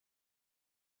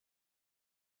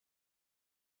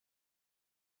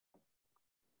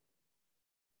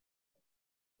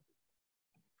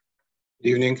Good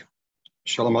evening,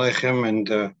 Shalom Aleichem,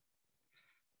 and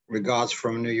regards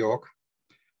from New York.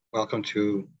 Welcome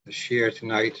to the shiur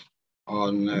tonight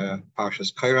on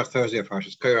Parshas Korach, Thursday of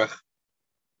Parshas Korach.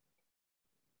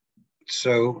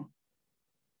 So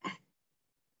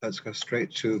let's go straight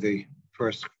to the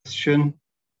first question.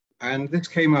 And this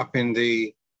came up in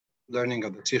the learning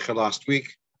of the Tzikha last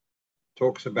week.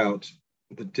 Talks about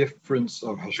the difference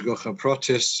of Hashgacha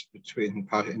Protis between,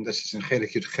 and this is in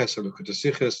Chelek Yud Ches of Likutei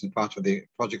Sichos and part of the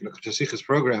Project Likutei Sichos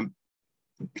program,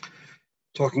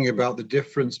 talking about the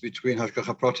difference between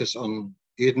Hashgacha Protis on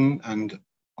Eden and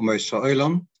Amos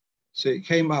Ha'olam. So it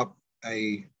came up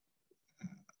a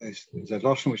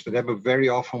lotion which the Rebbe very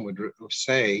often would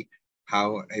say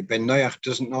how a Ben Noach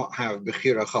does not have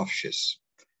Bechiro Chavshis.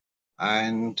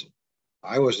 And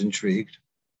I was intrigued.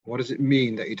 What does it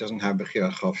mean that he doesn't have Bechiro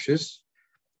Chavshis?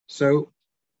 So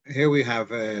here we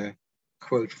have a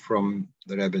quote from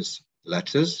the Rebbe's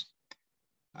letters,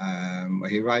 where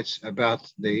he writes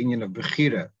about the union of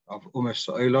Bechiro, of Amos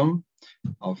Ha'olam,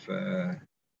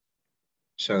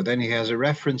 so then he has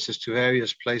references to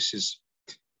various places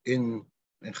in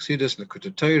Chassidus,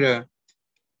 Likutei Torah,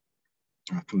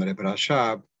 from the Rebbe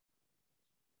Rashab,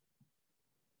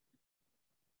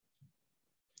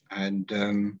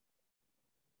 and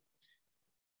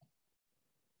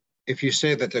if you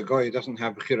say that a guy doesn't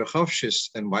have Bechiro Chavshis,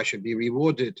 then why should he be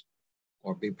rewarded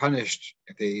or be punished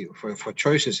if they for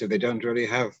choices if they don't really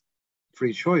have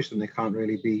free choice and they can't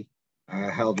really be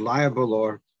held liable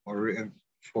or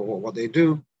for what they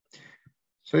do?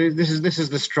 So this is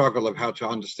the struggle of how to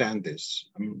understand this.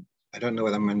 I don't know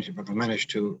whether I've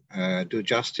managed to do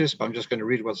justice, but I'm just going to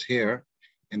read what's here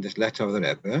in this letter of the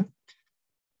Rebbe.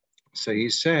 So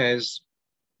he says,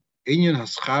 Inyan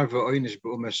haschar ve'oinish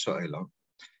b'umas ha'olam.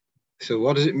 So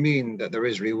what does it mean that there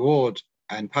is reward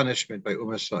and punishment by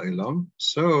Umas Ha'olam?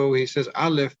 So he says,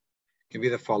 Aleph can be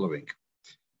the following.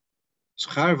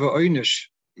 Schar v'oinish,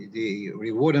 the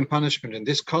reward and punishment in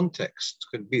this context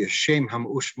could be a shem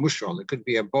hamush mushal. It could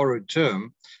be a borrowed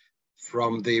term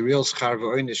from the real schar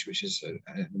v'oinish, which is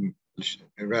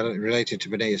related to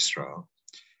Bnei Israel.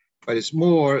 But it's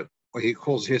more what he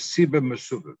calls his siba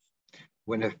mesubav.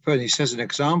 When he says an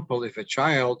example, if a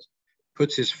child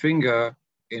puts his finger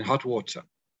in hot water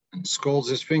and scalds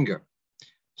his finger,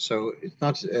 so it's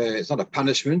not a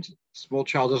punishment. A small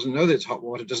child doesn't know that it's hot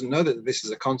water, doesn't know that this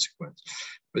is a consequence,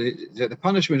 but the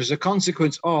punishment is a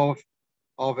consequence of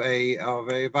a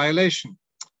violation.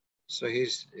 So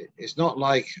it's not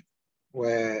like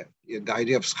where the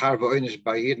idea of schar v'oinish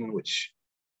by Eden, which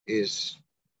is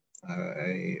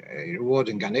a reward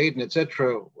in Gan Eden,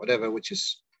 etc., whatever, which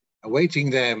is awaiting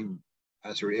them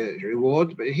as a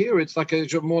reward, but here it's like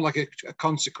more like a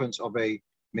consequence of a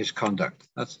misconduct.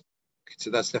 That's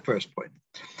the first point.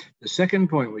 The second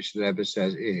point, which the Rebbe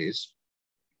says, is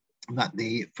that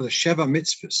for the Sheva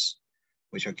mitzvahs,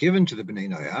 which are given to the Bnei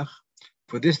Noach,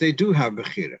 for this they do have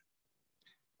Bechiro.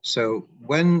 So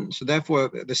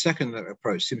therefore, the second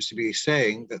approach seems to be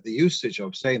saying that the usage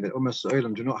of saying that Umas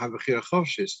Ha'olam do not have Bechiro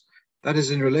Chavshis, that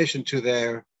is in relation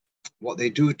to what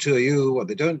they do to you, what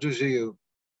they don't do to you.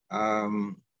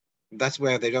 That's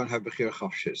where they don't have Bechiro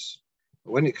Chavshis.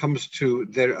 When it comes to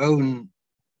their own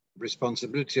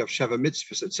responsibility of Sheva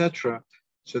mitzvahs, etc.,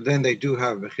 so then they do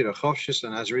have Bechiro Chavshis,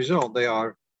 and as a result, they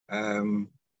are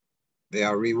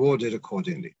rewarded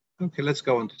accordingly. Okay, let's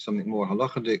go on to something more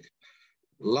halachic.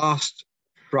 Last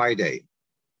Friday,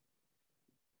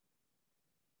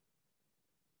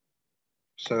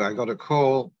 so I got a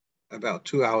call about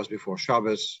 2 hours before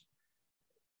Shabbos,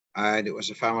 and it was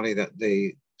a family that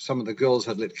some of the girls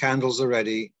had lit candles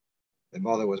already. The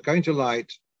mother was going to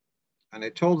light, and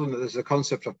they told them that there's a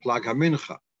concept of Plag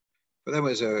haMincha. For them,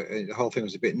 the whole thing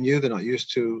was a bit new. They're not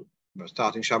used to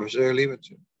starting Shabbos early. But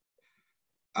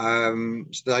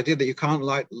so the idea that you can't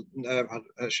light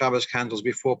Shabbos candles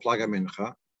before Plag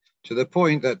haMincha, to the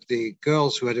point that the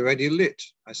girls who had already lit,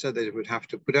 I said they would have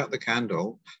to put out the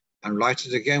candle and light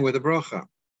it again with a bracha.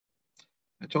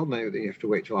 I told them that you have to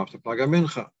wait till after Plag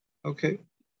haMincha. Okay.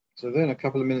 So then a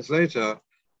couple of minutes later,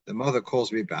 the mother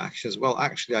calls me back. She says, well,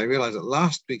 actually, I realized that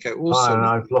last week I also...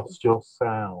 Hi, I've lost your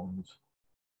sound.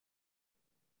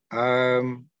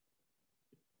 Can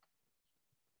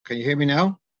you hear me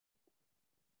now?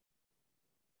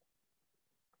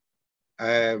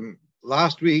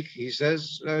 Last week, she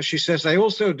says, I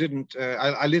also didn't,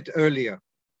 I lit earlier.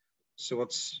 So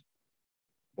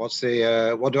what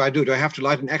do I do? Do I have to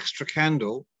light an extra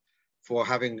candle for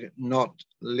having not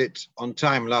lit on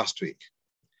time last week?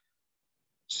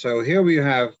 So here we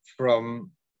have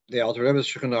from the Alter Rebbe's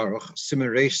Shulchan Aruch, Siman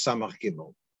Reish Samach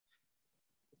Gimel.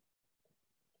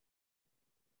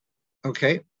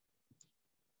 Okay,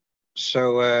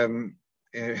 So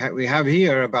we have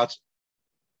here about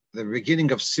the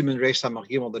beginning of Siman Reis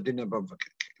HaMachgim, the dinner of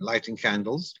lighting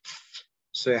candles.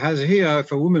 So it has here,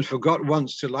 if a woman forgot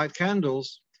once to light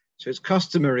candles, so it's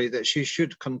customary that she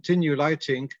should continue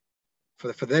lighting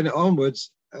for then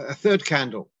onwards a third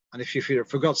candle. And if she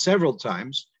forgot several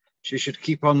times, she should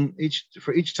keep on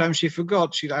for each time she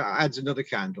forgot, she adds another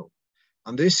candle.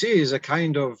 And this is a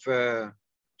kind of,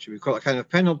 should we call it a kind of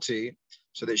penalty,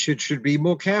 so that she should be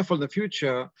more careful in the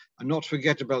future and not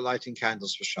forget about lighting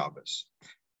candles for Shabbos.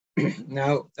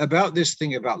 Now, about this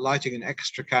thing about lighting an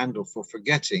extra candle for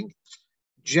forgetting,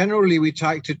 generally we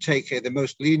try to take the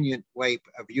most lenient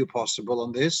view possible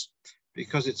on this,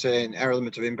 because it's an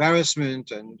element of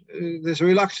embarrassment and there's a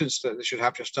reluctance that they should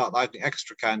have to start lighting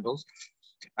extra candles.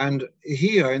 And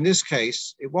here, in this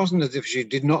case, it wasn't as if she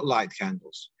did not light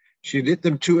candles. She lit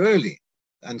them too early.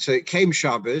 And so it came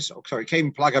Shabbos, it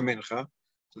came Plag haMincha,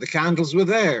 so the candles were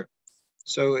there.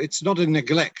 So it's not a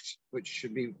neglect, which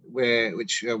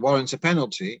warrants a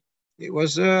penalty. It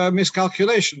was a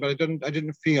miscalculation, but I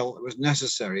didn't feel it was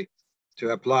necessary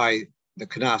to apply the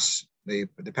knas, the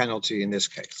penalty in this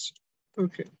case.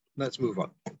 Okay, let's move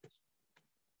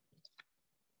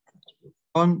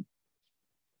on.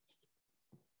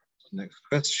 Next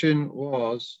question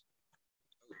was,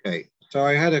 okay, so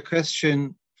I had a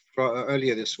question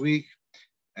earlier this week.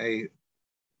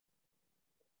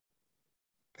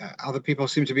 Other people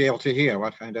seem to be able to hear.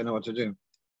 I don't know what to do.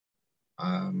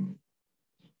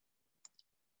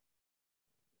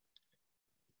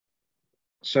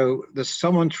 So there's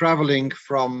someone traveling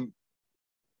from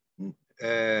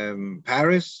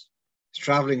Paris. He's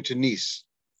traveling to Nice.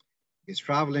 He's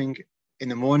traveling in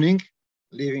the morning,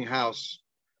 leaving house,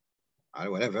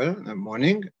 whatever, in the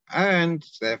morning, and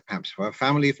perhaps for a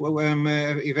family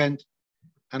event.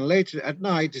 And later at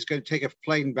night, he's going to take a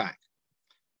plane back.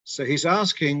 So he's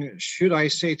asking, should I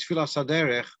say Tefilas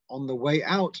haDerech on the way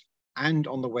out and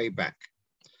on the way back?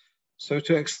 So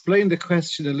to explain the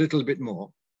question a little bit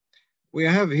more, we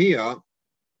have here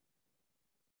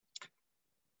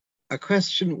a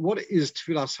question: what is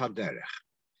Tefilas haDerech?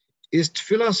 Is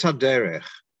Tefilas haDerech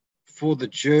for the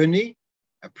journey,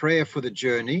 a prayer for the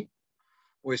journey,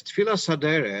 or is Tefilas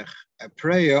haDerech a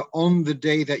prayer on the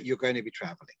day that you're going to be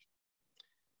traveling?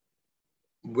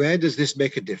 Where does this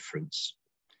make a difference?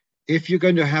 If you're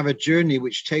going to have a journey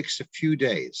which takes a few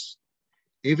days,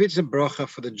 if it's a bracha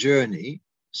for the journey,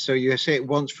 so you say it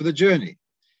once for the journey.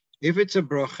 If it's a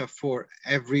bracha for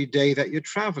every day that you're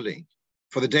traveling,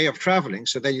 for the day of traveling,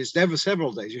 so then it's never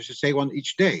several days, you should say one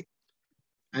each day.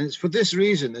 And it's for this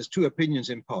reason, there's two opinions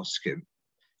in Poskim.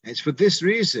 It's for this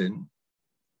reason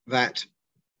that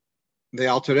the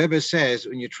Alter Rebbe says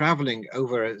when you're traveling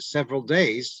over several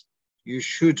days, you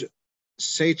should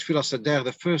say Tefilas haDerech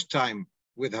the first time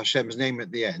with Hashem's name at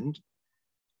the end.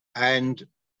 And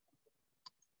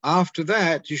after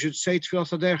that, you should say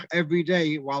Tefilas haDerech every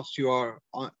day whilst you are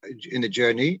in the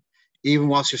journey, even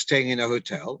whilst you're staying in a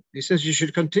hotel. He says you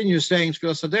should continue saying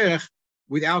Tefilas haDerech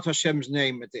without Hashem's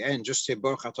name at the end, just say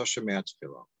Baruch Atah Shomei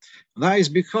Tefillah. And that is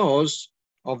because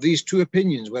of these two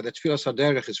opinions, whether Tefilas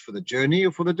haDerech is for the journey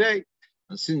or for the day.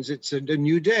 And since it's a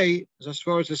new day, it's as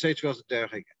far as to say Tefilas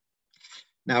haDerech again.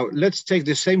 Now, let's take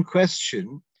the same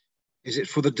question. Is it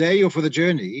for the day or for the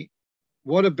journey?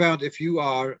 What about if you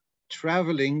are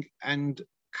traveling and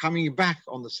coming back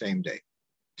on the same day?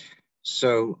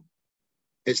 So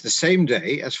it's the same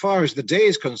day. As far as the day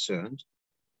is concerned,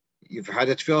 you've had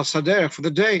a Tefilas haDerech for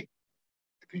the day.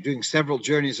 If you're doing several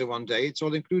journeys in one day, it's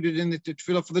all included in the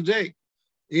Tefilah for the day.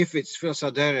 If it's Tefilas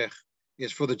haDerech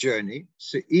is for the journey,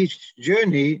 so each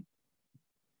journey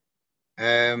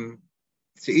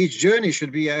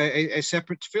should be a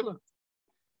separate Tefilah.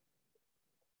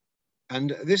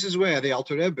 And this is where the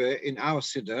Alter Rebbe in our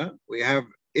Siddur, we have,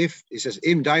 if he says,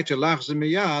 Im daite lach ze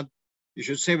miyad, you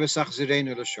should say v'sach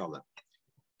zireinu l'sholem.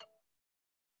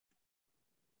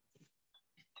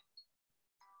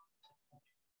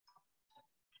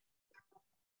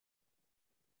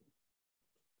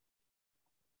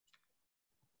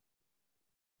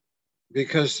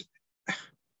 Because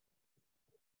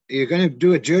you're going to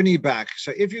do a journey back.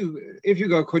 So if you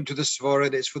go according to the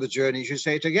Svara, that's for the journey, you should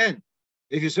say it again.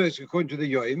 If you say it's according to the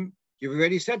Yom, you've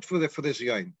already said for this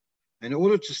Yom. In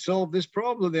order to solve this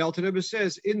problem, the Alter Rebbe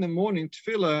says, in the morning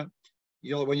Tefillah,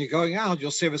 when you're going out,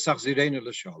 you'll say v'sach zireinu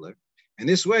l'sholem. And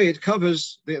this way it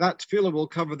covers, that Tefillah will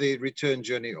cover the return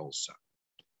journey also.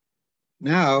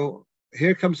 Now,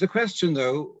 here comes the question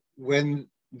though, when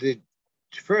the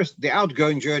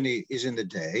outgoing journey is in the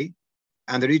day,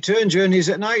 and the return journey is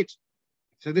at night.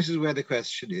 So this is where the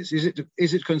question is.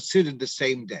 Is it considered the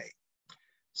same day?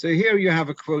 So here you have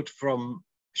a quote from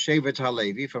Shevet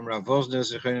HaLevi from Rav Vosner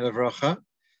Zichron Levracha,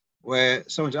 where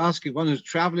someone's asking one who's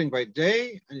traveling by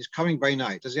day and is coming by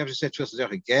night. Does he have to say Tefilas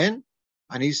haDerech again?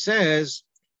 And he says,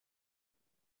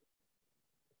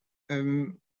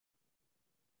 Don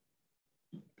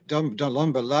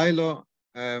Balaylo,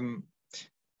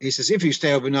 he says, if you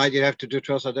stay overnight, you have to do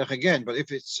Tefilas haDerech again. But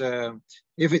if it's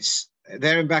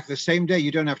there and back the same day,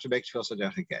 you don't have to make Tefilas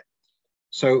haDerech again.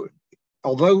 So,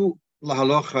 although la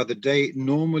halacha, the day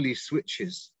normally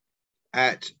switches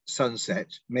at sunset,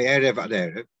 me'erev ad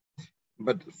erev,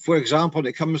 but for example, when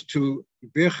it comes to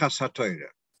birchas haTorah,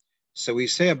 so we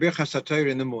say a birchas haTorah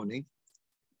in the morning,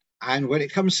 and when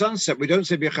it comes sunset, we don't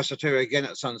say birchas haTorah again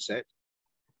at sunset.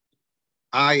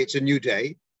 It's a new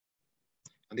day.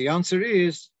 And the answer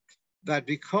is that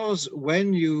because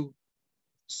when you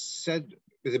said,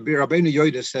 the Rabbeinu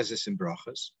Yoda says this in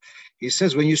Brachas, he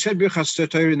says, when you said birchas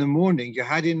haTorah in the morning, you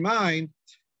had in mind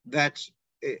that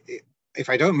if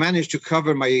I don't manage to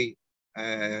cover my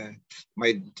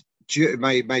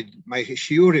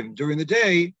shiurim during the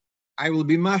day, I will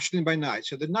be mashlim by night.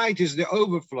 So the night is the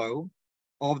overflow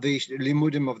of the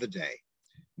limudim of the day.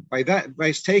 By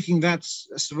taking that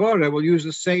svara, we'll use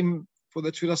the same for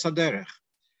the Tefilas haDerech.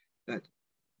 That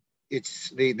it's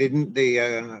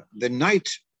the night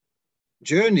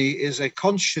journey is a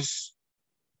conscious,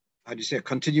 how do you say, a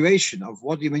continuation of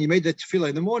what when you made the tefillah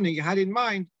in the morning, you had in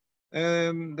mind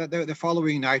that the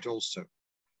following night also.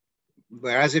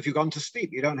 Whereas if you've gone to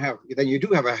sleep, you don't have, then you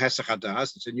do have a hesach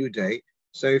hadas, it's a new day.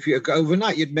 So if you go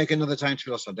overnight, you'd make another time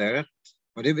Tefilas haDerech.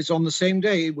 But if it's on the same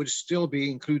day, it would still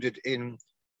be included in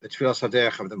the Tefilas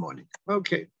haDerech of the morning.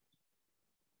 Okay.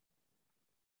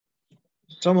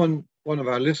 One of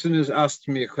our listeners asked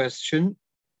me a question.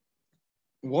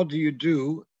 What do you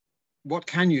do? What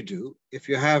can you do if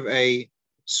you have a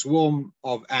swarm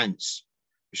of ants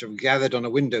which have gathered on a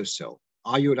windowsill?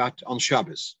 Are you allowed on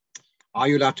Shabbos? Are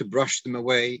you allowed to brush them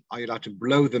away? Are you allowed to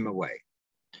blow them away?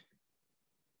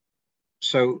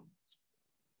 So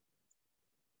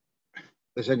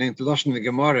there's an Lashon in the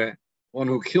Gemara, one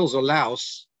who kills a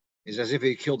louse is as if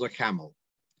he killed a camel.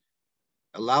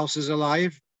 A louse is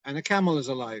alive and a camel is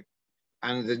alive.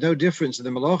 And there's no difference in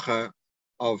the malacha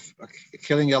of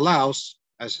killing a louse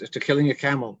as to killing a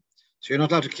camel. So you're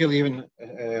not allowed to kill even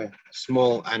a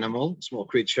small animal, small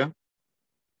creature.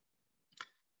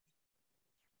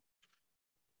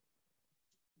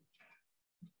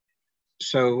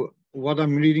 So what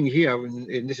I'm reading here,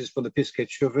 and this is for the Piskei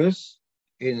Teshuvos,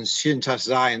 in Shin Tas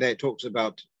Zayin, there it talks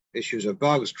about issues of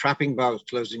bugs, trapping bugs,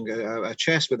 closing a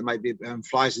chest where there might be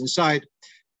flies inside.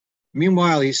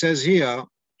 Meanwhile, he says here,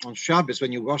 on Shabbos,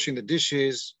 when you're washing the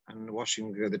dishes and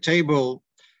washing the table,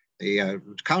 the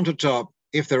countertop,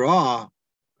 if there are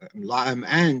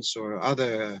ants or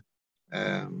other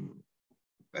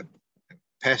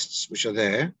pests which are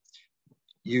there,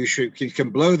 you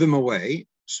can blow them away,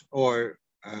 or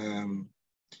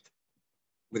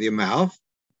with your mouth,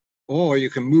 or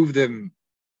you can move them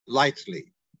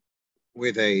lightly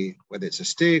with whether it's a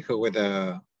stick or with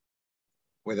a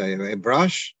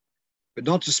brush, but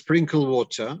not to sprinkle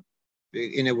water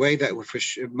in a way that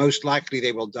most likely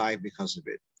they will die because of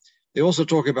it. They also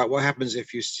talk about what happens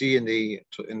if you see in the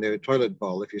toilet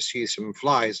bowl, if you see some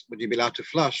flies, would you be allowed to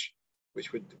flush,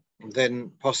 which would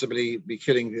then possibly be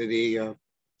killing the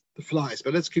flies.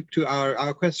 But let's keep to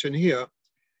our question here.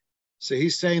 So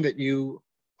he's saying that you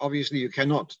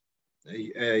cannot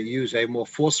use a more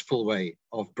forceful way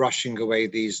of brushing away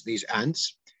these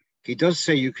ants. He does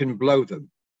say you can blow them,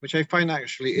 which I find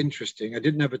actually interesting. I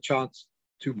didn't have a chance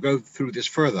to go through this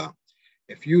further.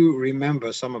 If you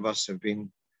remember, some of us have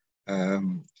been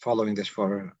following this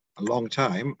for a long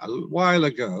time. A while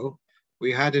ago,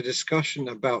 we had a discussion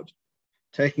about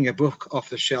taking a book off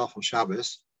the shelf on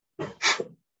Shabbos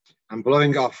and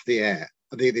blowing off the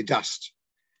dust.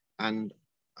 And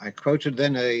I quoted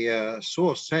then a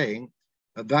source saying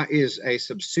that is a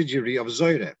subsidiary of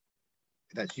Zohar,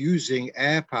 that's using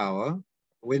air power,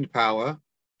 wind power,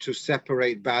 to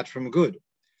separate bad from good.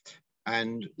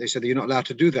 And they said that you're not allowed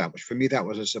to do that, which for me, that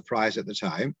was a surprise at the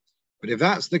time. But if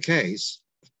that's the case,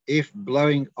 if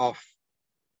blowing off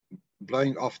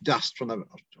dust from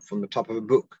the top of a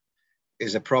book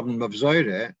is a problem of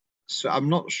Zohar, so I'm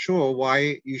not sure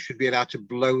why you should be allowed to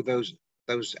blow those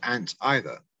ants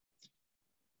either.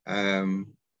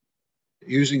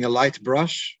 Using a light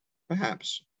brush,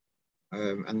 perhaps,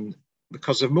 and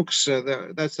because of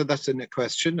muksa, that's a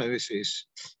question.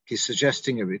 He's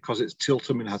suggesting it because it's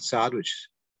tiltum and hatzad, which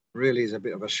really is a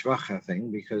bit of a shvacha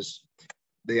thing, because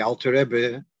the Alter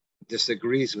Rebbe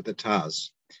disagrees with the Taz.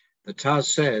 The Taz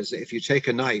says that if you take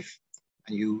a knife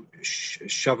and you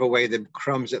shove away the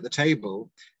crumbs at the table,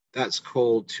 that's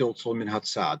called tiltul min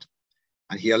hatzad,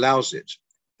 and he allows it.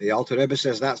 The Alter Rebbe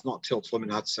says that's not tiltul min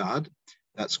hatzad,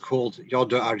 that's called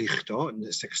yodo arichto, and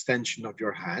it's extension of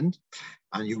your hand,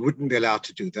 and you wouldn't be allowed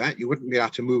to do that. You wouldn't be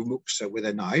allowed to move muksa with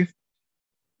a knife.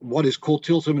 What is called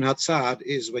tiltul min hatzad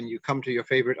is when you come to your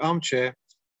favorite armchair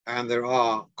and there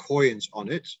are coins on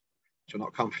it, which are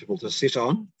not comfortable to sit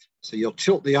on, so you'll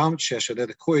tilt the armchair so that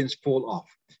the coins fall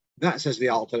off. That, says the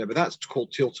Alter Rebbe, that's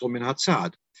called tiltul min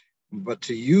hatzad. But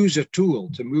to use a tool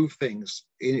to move things,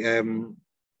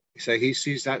 so he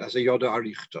sees that as a yoda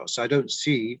arichto. So I don't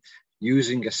see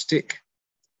using a stick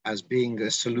as being a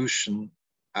solution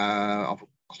of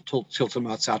tiltul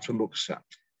min hatzad for muksa.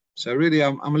 So really,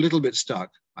 I'm a little bit stuck.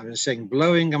 I've been saying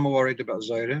blowing, I'm worried about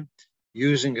zoyre.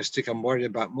 Using a stick, I'm worried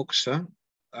about muksa.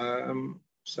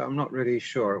 So I'm not really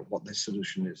sure what the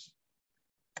solution is.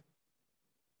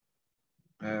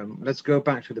 Let's go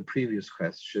back to the previous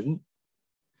question.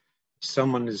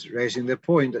 Someone is raising the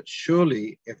point that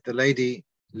surely if the lady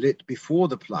lit before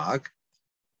the Plag,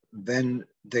 then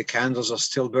the candles are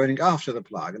still burning after the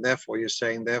Plag, and therefore you're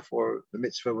saying, therefore the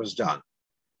mitzvah was done.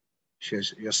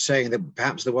 You're saying that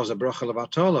perhaps there was a bracha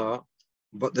levatala,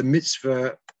 but the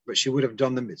mitzvah, but she would have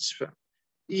done the mitzvah.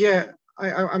 Yeah,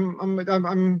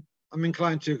 I'm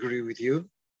inclined to agree with you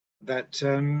that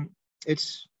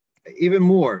it's even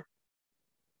more.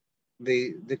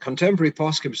 The contemporary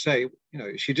poskim say,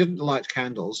 she didn't light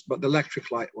candles, but the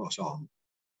electric light was on.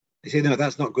 They say, no,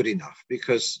 that's not good enough,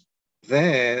 because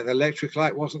there, the electric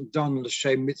light wasn't done the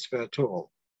same mitzvah at all.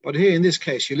 But here, in this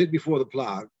case, she lit before the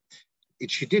Plag.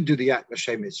 She did do the act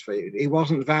L'Shem mitzvah. It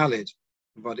wasn't valid,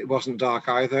 but it wasn't dark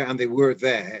either, and they were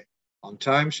there on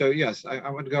time. So yes, I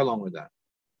would go along with that.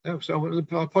 So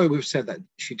probably we've said that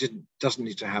she doesn't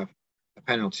need to have a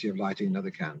penalty of lighting another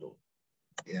candle.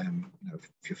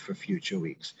 For future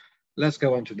weeks. Let's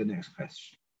go on to the next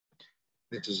question.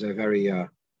 This is a very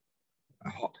a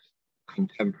hot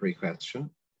contemporary question.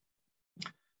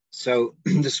 So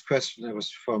this question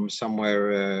was from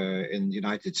somewhere in the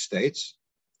United States,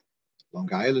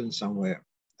 Long Island somewhere,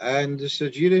 and this is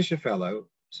a Jewish fellow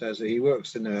says that he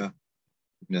works in a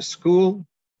school,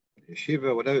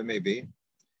 yeshiva, whatever it may be,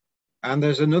 and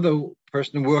there's another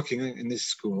person working in this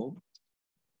school.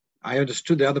 I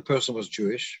understood the other person was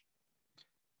Jewish,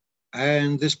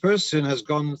 and this person has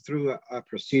gone through a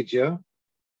procedure,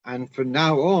 and from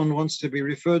now on wants to be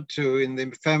referred to in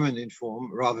the feminine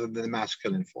form rather than the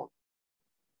masculine form.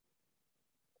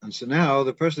 And so now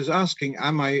the person is asking,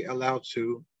 am I allowed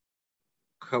to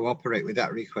cooperate with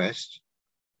that request,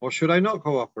 or should I not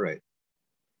cooperate?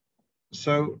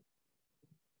 So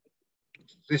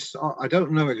I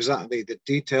don't know exactly the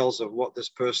details of what this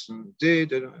person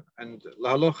did, and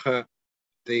halacha,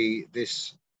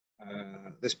 this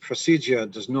procedure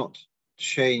does not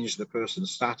change the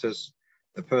person's status.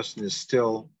 The person is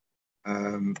still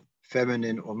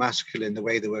feminine or masculine the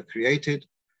way they were created.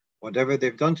 Whatever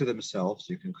they've done to themselves,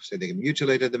 you can say they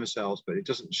mutilated themselves, but it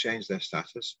doesn't change their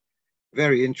status.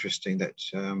 Very interesting that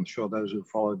I'm sure those who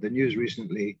followed the news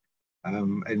recently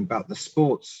about the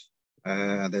sports,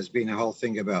 there's been a whole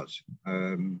thing about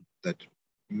that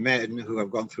men who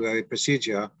have gone through a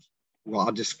procedure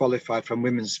are disqualified from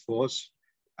women's sports,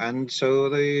 and so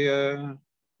the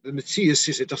Metzius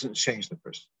is it doesn't change the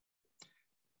person.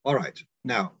 All right,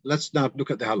 now let's look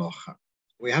at the halacha.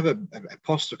 We have a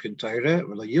pasuk in Torah,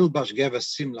 "Yilbash geva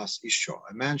simlas isho."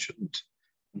 A man shouldn't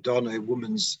don a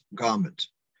woman's garment.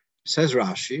 Says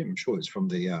Rashi, I'm sure it's from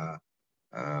the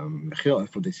Bechiro,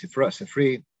 from the Tefilas,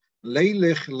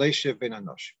 Leilech leishev ben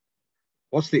Anash.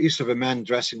 What's the issue of a man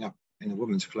dressing up in a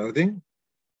woman's clothing?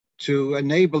 To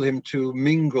enable him to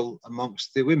mingle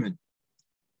amongst the women.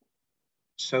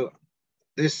 So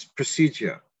this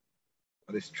procedure,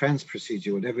 or this trans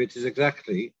procedure, whatever it is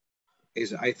exactly,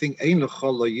 is, I think, it's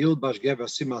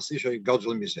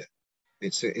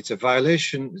a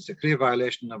violation, it's a clear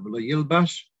violation of lo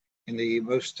yilbash in the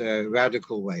most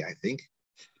radical way, I think.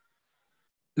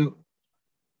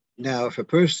 Now, if a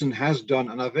person has done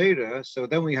an Avera, so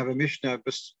then we have a Mishnah.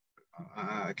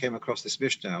 I came across this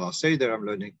Mishnah. I'll say there I'm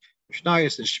learning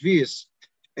Mishnayos and Shvius.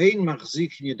 Ein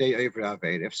machzik yedei over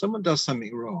Avera. If someone does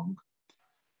something wrong,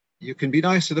 you can be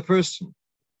nice to the person,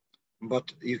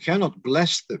 but you cannot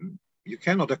bless them. You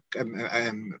cannot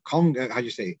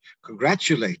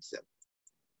congratulate them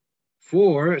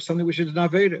for something which is an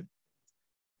Avera.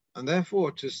 And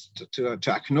therefore, to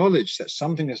acknowledge that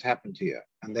something has happened here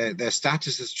and their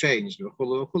status has changed,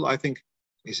 I think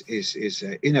is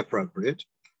inappropriate.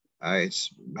 It's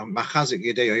machazik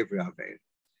yedei over Avera.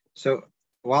 So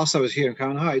whilst I was here in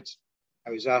Crown Heights,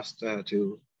 I was asked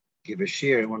to give a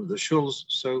shiur in one of the shuls.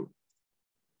 So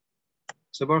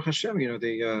So Baruch Hashem,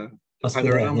 the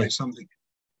Panorama is something.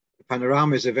 The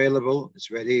Panorama is available. It's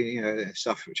ready,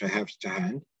 stuff which I have to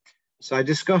hand. So I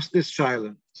discussed this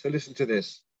child. So listen to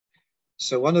this.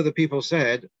 So one of the people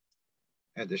said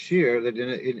at the shiur that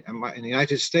in the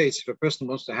United States, if a person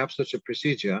wants to have such a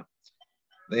procedure,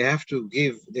 they have to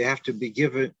give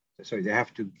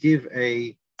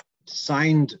a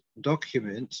signed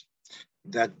document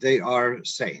that they are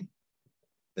sane,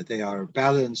 that they are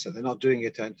balanced, that they're not doing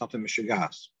it not a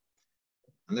mishugas.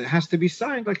 And it has to be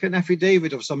signed like an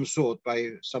affidavit of some sort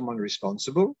by someone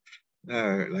responsible, like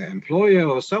an employer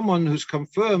or someone who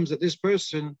confirms that this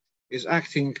person is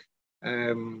acting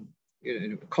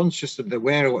conscious and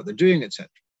aware of what they're doing, etc.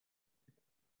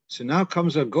 So now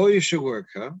comes a Goyish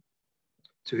worker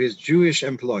to his Jewish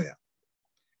employer,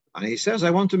 and he says, I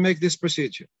want to make this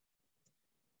procedure.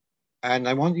 And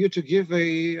I want you to give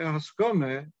a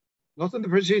haskome, not in the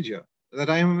procedure,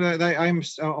 that I'm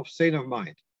of sane of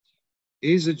mind.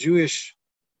 Is a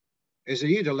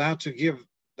Yid allowed to give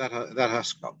that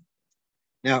haskome?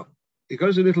 Now, it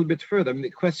goes a little bit further. I mean,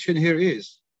 the question here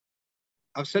is,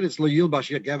 I've said it's lo yilbash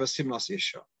yagava simlas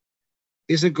isha.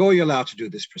 Is a goy allowed to do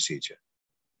this procedure?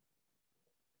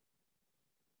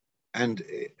 And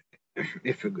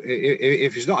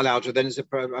if he's not allowed to, then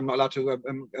I'm not allowed to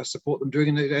support them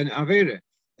doing an avera.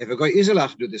 If a goy is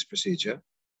allowed to do this procedure,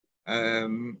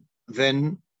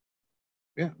 then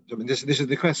yeah. I mean, this is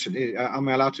the question: am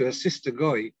I allowed to assist a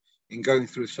goy in going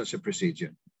through such a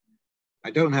procedure?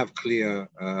 I don't have a clear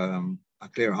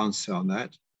answer on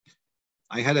that.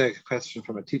 I had a question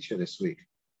from a teacher this week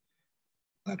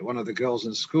that one of the girls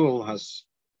in school has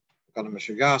got a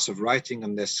mishugas of writing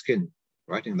on their skin,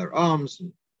 writing on their arms,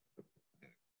 and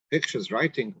pictures,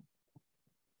 writing.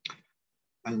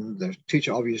 And the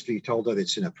teacher obviously told her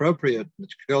it's inappropriate. The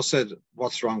girl said,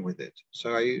 what's wrong with it?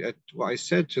 So I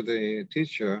said to the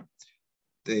teacher,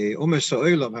 the Ummah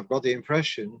Sa'olam have got the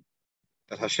impression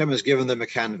that Hashem has given them a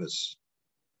canvas.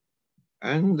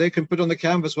 And they can put on the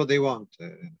canvas what they want,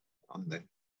 on the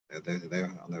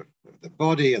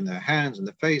body and their hands and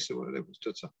the face or whatever.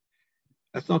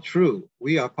 That's not true.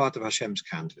 We are part of Hashem's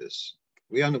canvas.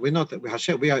 We are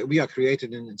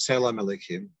created in Selam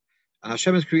Elikim, and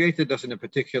Hashem has created us in a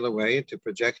particular way to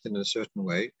project in a certain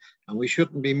way, and we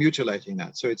shouldn't be mutilating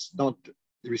that. So it's not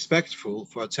respectful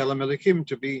for Selam Elikim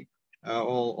to be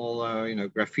all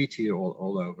graffiti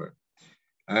all over.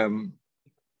 In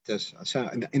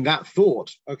that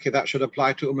thought, okay, that should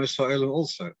apply to Ummah Sa'olam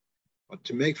also. But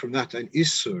to make from that an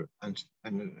isur, and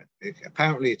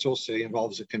apparently it also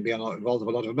involves a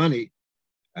lot of money,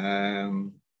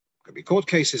 could be court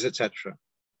cases, etc.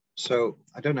 So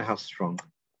I don't know how strong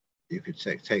you could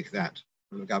take that.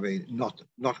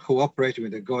 Not cooperating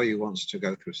with a goy who wants to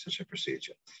go through such a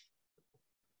procedure.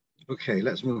 Okay,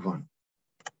 let's move on.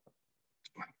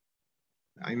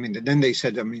 I mean, then they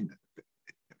said,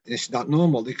 it's not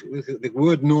normal. The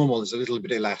word normal is a little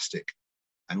bit elastic.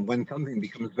 And when something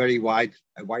becomes very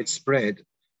widespread,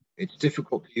 it's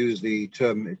difficult to use the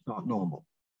term, it's not normal.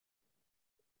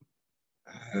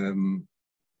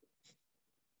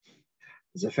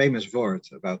 There's a famous word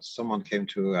about someone came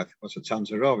to, I think it was a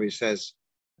Tanzarov, he says,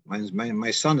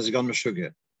 my son has gone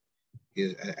Meshuggah.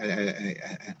 He's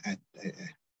a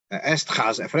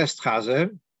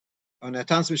Frestchazer, and a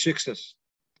Tanz Meshiksas.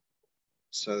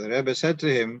 So the Rebbe said to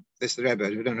him, this Rebbe,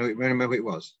 we don't remember who it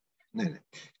was. No.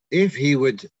 If he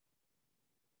would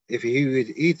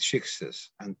eat shiksas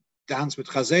and dance with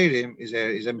chazerim, is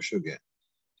a meshuggah.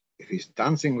 If he's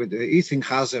eating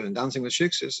chazer and dancing with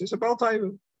shiksas, it's a bal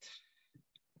taiva.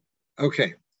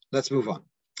 Okay, let's move on.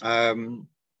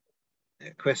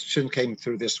 A question came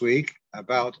through this week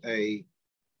about a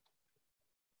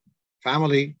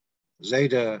family,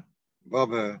 Zayda,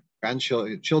 Baba,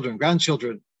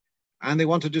 grandchildren, and they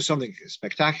want to do something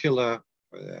spectacular.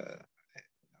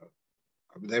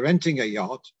 They're renting a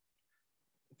yacht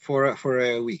for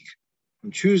a week,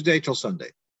 from Tuesday till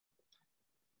Sunday,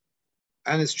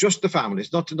 and it's just the family.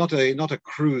 It's not a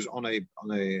cruise on a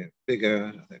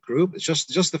bigger group. It's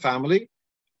just the family,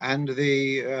 and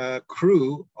the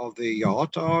crew of the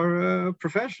yacht are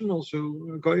professionals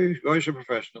who Goyish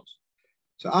professionals.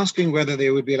 So asking whether they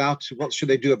would be allowed to, what should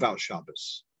they do about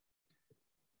Shabbos?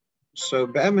 So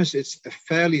be'emes, it's a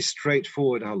fairly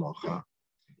straightforward halacha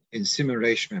in Siman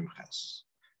Reish Memches,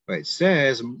 where it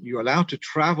says you're allowed to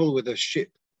travel with a ship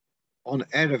on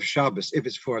Erev Shabbos if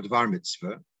it's for a Dvar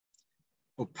Mitzvah,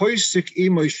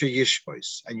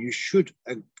 and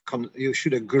you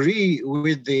should agree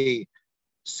with the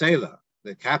sailor,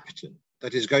 the captain,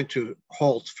 that is going to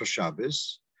halt for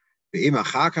Shabbos. And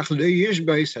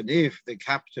if the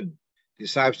captain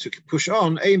decides to push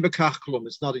on,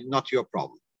 it's not your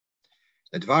problem.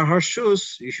 Dvar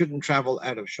Harshus, you shouldn't travel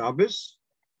out of Shabbos.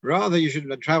 Rather, you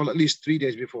should travel at least 3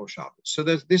 days before Shabbos. So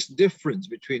there's this difference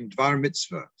between Dvar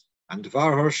Mitzvah and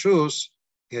Dvar Harshus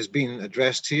has been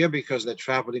addressed here because they're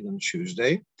traveling on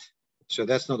Tuesday. So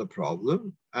that's not a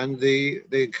problem. And the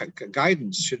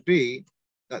guidance should be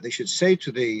that they should say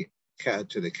to the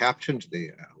captain, to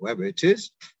the whoever it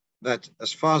is, that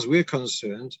as far as we're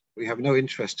concerned, we have no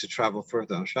interest to travel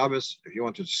further on Shabbos. If you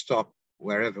wanted to stop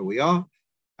wherever we are,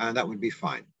 and that would be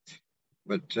fine.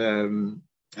 But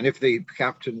and if the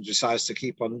captain decides to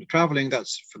keep on traveling,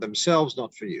 that's for themselves,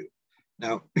 not for you.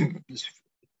 Now,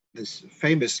 this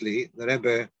famously, the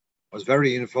Rebbe was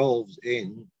very involved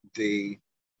in the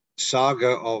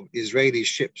saga of Israeli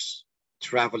ships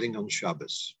traveling on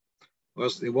Shabbos.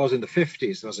 It was in the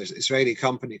 50s. There was an Israeli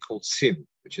company called Sim,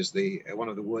 which is one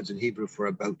of the words in Hebrew for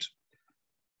a boat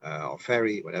or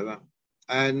ferry, whatever.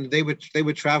 And they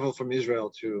would travel from Israel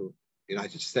to the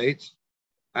United States,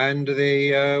 and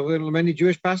they were many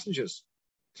Jewish passengers.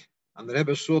 And the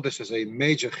Rebbe saw this as a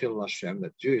major chilul Hashem,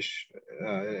 that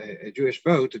a Jewish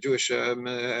boat,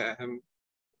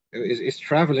 is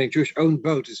traveling, Jewish-owned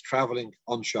boat is traveling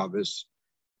on Shabbos.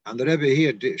 And the Rebbe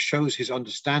here shows his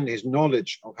understanding, his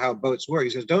knowledge of how boats work. He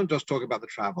says, don't just talk about the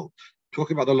travel.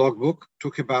 Talk about the logbook,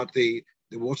 talk about the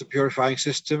water purifying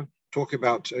system, talk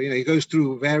about, he goes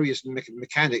through various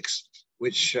mechanics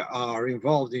which are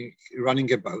involved in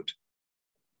running a boat.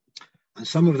 And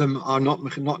some of them are not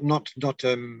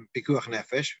pikuach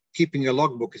nefesh. Keeping a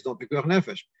logbook is not pikuach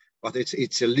nefesh, but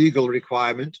it's a legal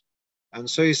requirement. And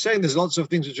so he's saying there's lots of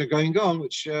things which are going on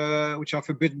which are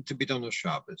forbidden to be done on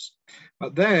Shabbos.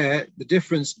 But there, the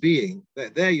difference being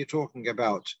that there you're talking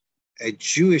about a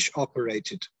Jewish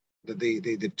operated,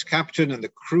 the captain and the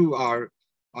crew are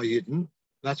Yidden.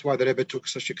 That's why the Rebbe took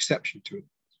such exception to it.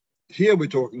 Here we're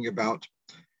talking about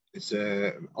it's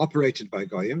operated by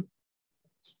Goyim,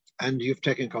 and you've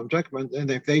taken contract,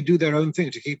 and if they do their own thing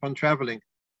to keep on traveling,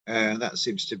 that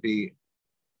seems to be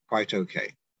quite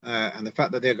okay. And the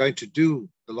fact that they're going to do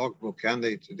the logbook and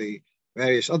the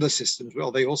various other systems,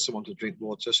 well, they also want to drink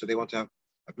water, so they want to have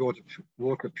a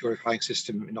water purifying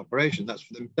system in operation. That's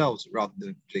for themselves rather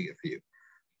than doing it for you.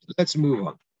 So let's move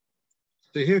on.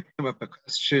 So here came up a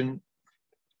question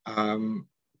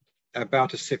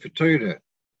about a Sefer Torah,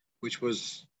 which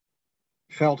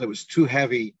felt it was too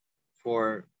heavy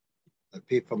for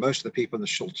most of the people in the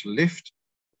shul to lift,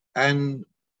 and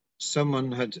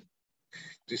someone had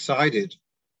decided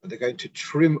that they're going to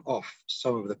trim off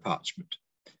some of the parchment.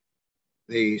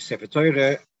 The Sefer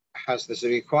Torah there's a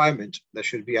requirement, there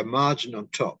should be a margin on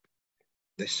top,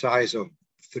 the size of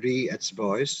 3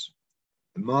 etzbois.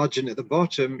 The margin at the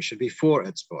bottom should be 4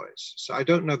 etzbois. So I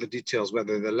don't know the details,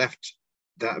 whether they left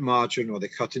that margin or they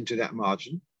cut into that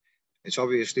margin. It's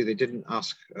obviously they didn't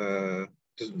ask,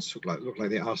 doesn't look like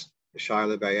they asked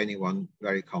shiur by anyone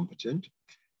very competent.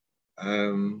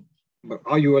 But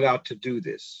are you allowed to do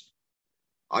this?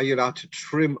 Are you allowed to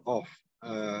trim off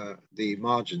the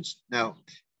margins? Now,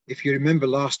 if you remember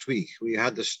last week, we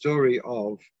had the story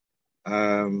of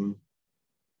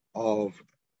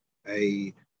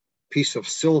a piece of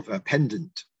silver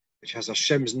pendant, which has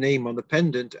Hashem's name on the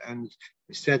pendant, and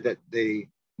we said that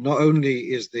not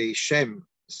only is the Shem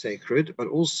sacred, but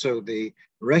also the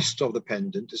rest of the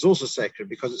pendant is also sacred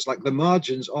because it's like the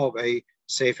margins of a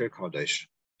Sefer Kodesh.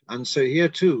 And so here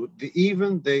too,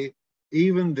 even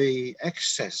if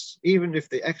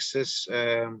the excess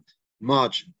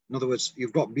margin, in other words,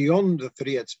 you've got beyond the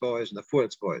 3 etzbois and the 4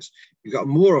 etzbois, you've got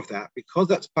more of that because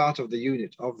that's part of the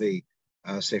unit of the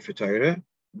Sefer Torah.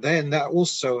 Then that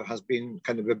also has been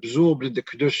kind of absorbed in the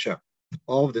kedusha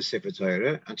of the Sefer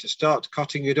Torah, and to start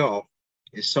cutting it off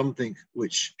is something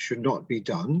which should not be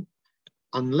done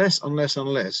unless,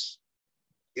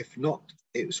 if not,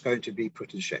 it's going to be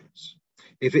put in shames.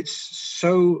 If it's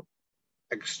so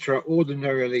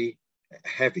extraordinarily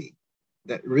heavy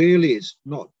that really it's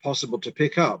not possible to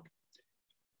pick up,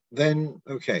 then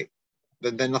okay,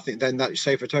 then nothing. Then that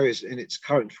Sefer Torah in its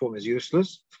current form is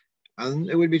useless, and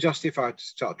it would be justified to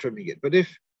start trimming it. But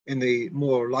if in the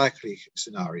more likely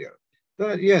scenario,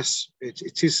 that yes,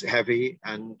 it is heavy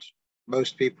and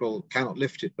most people cannot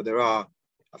lift it, but there are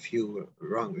a few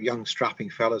young strapping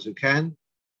fellows who can.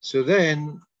 So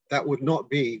then that would not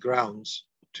be grounds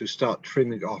to start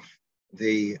trimming off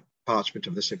the parchment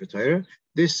of the Sefer Torah.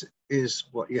 This is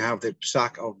what you have the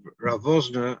psak of Rav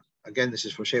Wosner. Again, this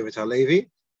is for Shevet HaLevi,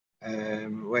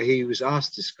 where he was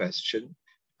asked this question,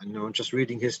 and I'm just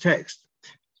reading his text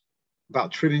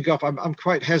about trimming off. I'm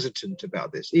quite hesitant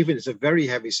about this. Even it's a very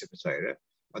heavy Sefer Torah,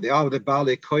 but they are the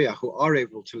Baalei Koyach who are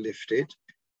able to lift it.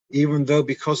 even though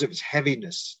because of its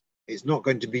heaviness, it's not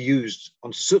going to be used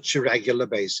on such a regular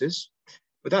basis.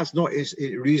 But that's not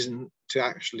a reason to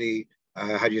actually,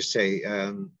 that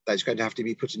it's going to have to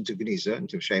be put into Geniza,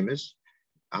 into Shemus,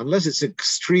 unless it's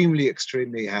extremely,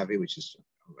 extremely heavy, which is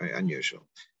very unusual.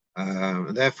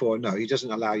 And therefore, no, he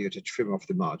doesn't allow you to trim off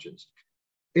the margins.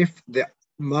 If the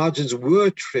margins were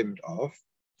trimmed off,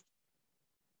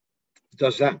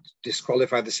 does that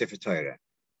disqualify the Sefer Torah?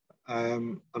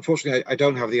 Unfortunately, I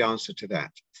don't have the answer to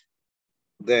that.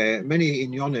 There are many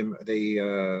inyonim,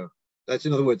 that's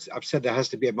in other words, I've said there has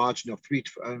to be a margin of 3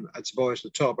 atzbos at the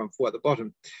top and 4 at the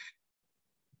bottom.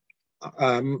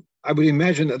 I would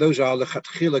imagine that those are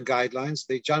lechatchila guidelines.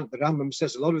 The Rambam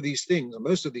says a lot of these things, or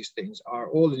most of these things, are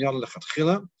all in yon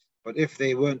lechatchila, but if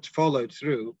they weren't followed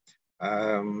through,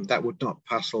 that would not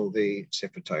passel the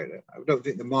Sefer Torah. I don't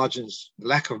think the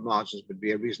lack of margins would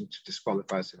be a reason to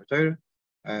disqualify Sefer Torah.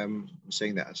 I'm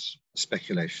saying that as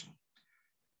speculation.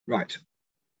 Right.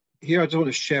 Here I just want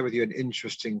to share with you an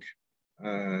interesting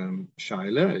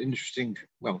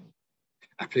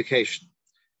application.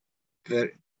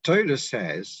 The Torah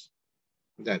says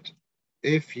that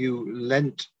if you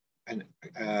lent an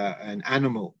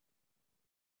animal,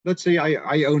 let's say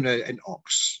I own an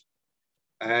ox,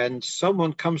 and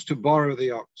someone comes to borrow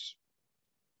the ox.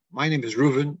 My name is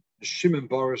Reuven. Shimon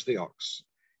borrows the ox,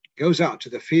 goes out to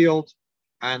the field,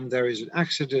 and there is an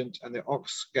accident, and the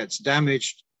ox gets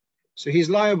damaged. So he's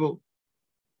liable.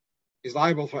 He's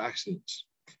liable for accidents.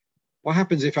 What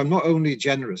happens if I'm not only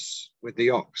generous with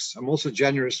the ox, I'm also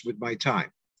generous with my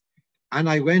time? And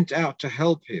I went out to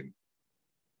help him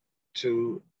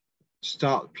to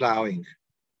start plowing.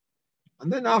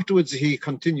 And then afterwards he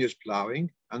continues plowing,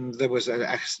 and there was an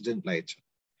accident later.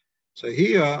 So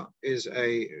here is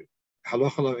a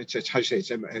halacha, it's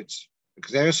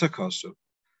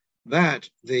that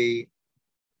the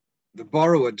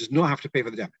borrower does not have to pay for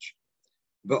the damage.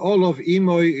 But all of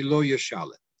imoy lo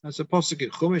yashalem. That's a pasuk in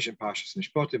Chumash and Parshas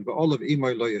Mishpatim. But all of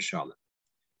imoy lo yashalem.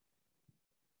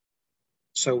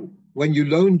 So when you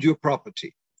loaned your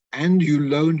property and you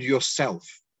loaned yourself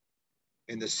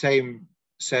in the same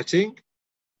setting,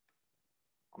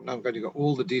 I'm not going to go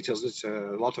all the details. It's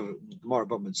a lot of more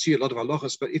about Mitzvah, a lot of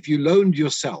halachas. But if you loaned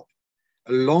yourself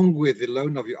along with the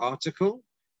loan of your article,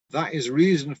 that is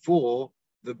reason for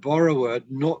the borrower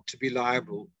not to be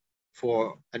liable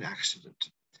for an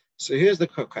accident. So here's the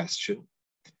question.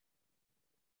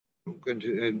 I'm going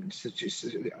to.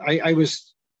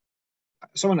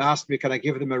 Someone asked me, can I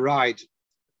give them a ride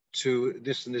to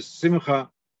this and this simcha?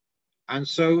 And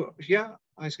so, yeah,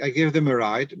 I give them a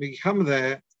ride. We come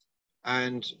there,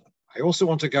 and I also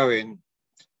want to go in.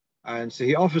 And so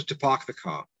he offers to park the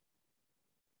car.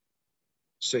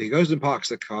 So he goes and parks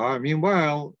the car.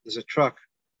 Meanwhile, there's a truck,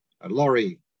 a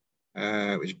lorry,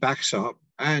 which backs up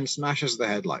and smashes the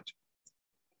headlight.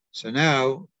 So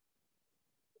now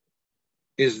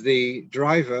is the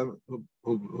driver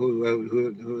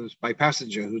who's my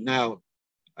passenger, who now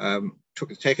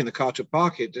taken the car to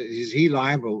park it, is he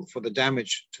liable for the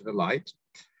damage to the light?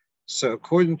 So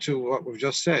according to what we've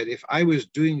just said, if I was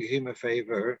doing him a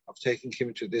favor of taking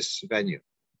him to this venue,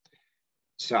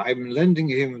 so I'm lending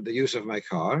him the use of my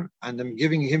car, and I'm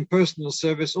giving him personal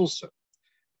service also.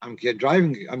 I'm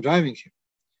driving him.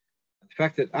 The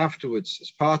fact that afterwards, as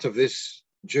part of this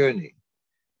journey,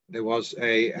 there was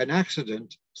an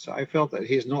accident, so I felt that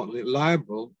he's not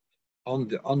liable on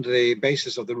the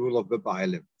basis of the rule of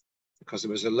Bebailim, because it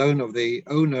was a loan of the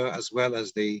owner as well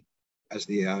as the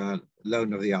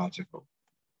loan of the article.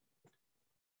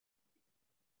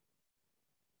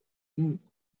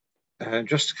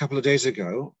 Just a couple of days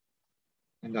ago,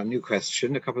 and a new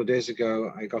question, a couple of days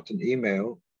ago, I got an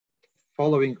email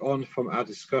following on from our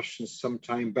discussions some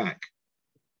time back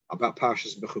about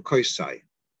Parshas Bechiro.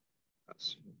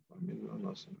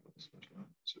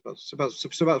 It's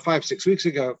about 5-6 weeks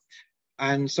ago,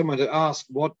 and someone had asked,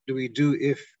 what do we do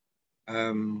if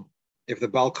the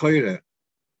Baal Korach,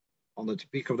 on the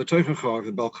peak of the Tochacha, if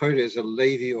the Baal Korach is a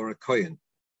Levi or a Kohen?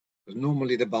 Because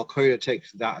normally the Baal Korach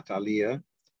takes that aliyah,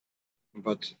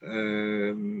 but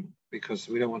because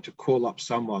we don't want to call up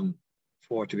someone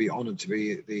to be honored to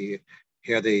be the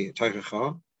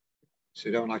Tochacha, so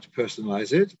we don't like to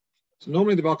personalize it. So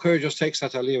normally the Baal Korach just takes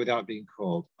that aliyah without being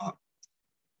called up.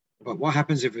 But what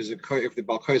happens if the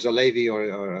Baal Korach is a Levi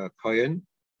or a Kohen?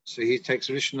 So he takes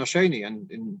Rishon Hasheni, and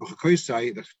in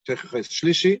Bechiro the Tochacha is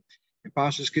Shlishi. In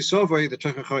Parshas Kisovei the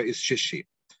Tochacha is Shishi.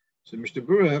 So Mr.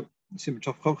 Bura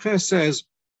says,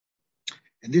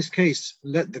 in this case,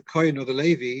 let the Kohen or the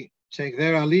Levi take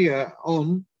their aliyah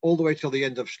on all the way till the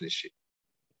end of Shlishi.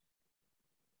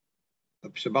 The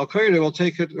So Balkoira will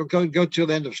take it, will go till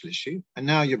the end of Shlishi, and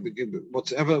now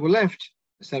whatever were left,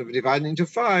 instead of dividing into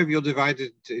 5, you'll divide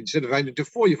it, instead of dividing into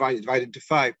 4, you divide into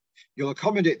 5. You'll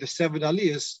accommodate the 7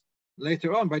 aliyahs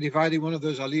later on by dividing one of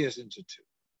those aliyahs into 2,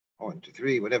 or into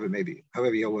 3, whatever it may be,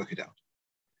 however you'll work it out.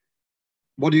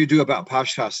 What do you do about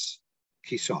Parshas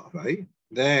Kisah, right?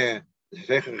 There, the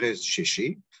Halachic is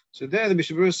Shishi. So there the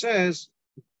Mishnah says,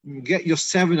 get your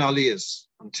 7 aliyahs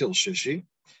until Shishi,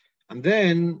 and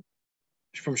then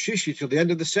from Shishi till the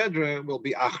end of the Sedra will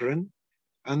be Achron,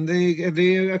 and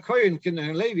the Kohen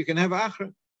Levi can have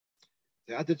Achron.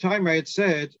 At the time I had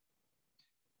said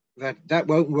that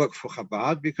won't work for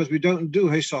Chabad because we don't do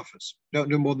Hesofas, don't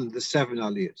do more than the 7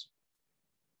 aliyahs,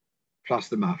 plus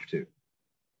the Maftu.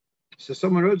 So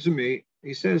someone wrote to me,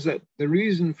 he says that the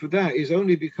reason for that is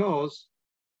only because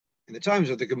in the times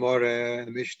of the Gemara and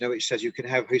the Mishnah, which says you can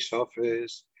have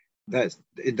Hesofas, that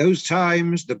in those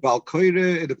times the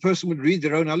Balkoira, the person would read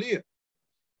their own aliyah.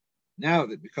 Now,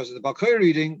 because of the Balkoira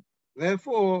reading,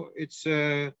 therefore it's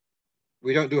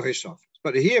we don't do Hesofas.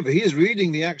 But here, he is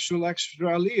reading the actual extra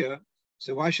aliyah,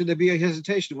 so why should there be a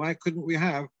hesitation? Why couldn't we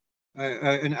have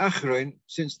an Achron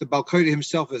since the Balkoira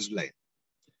himself is late?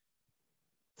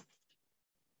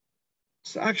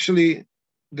 So actually,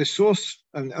 the source,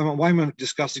 and why I'm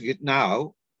discussing it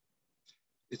now,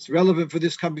 it's relevant for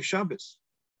this coming Shabbos,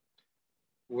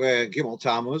 where Gimel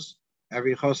Tammuz,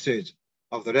 every Chosid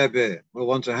of the Rebbe will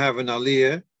want to have an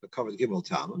aliyah that covers Gimel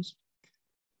Tammuz,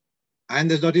 and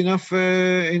there's not enough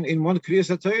in one Kriyas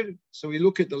HaTorah. So we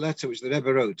look at the letter which the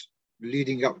Rebbe wrote,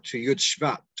 leading up to Yud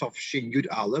Shvat, Tov Shin Yud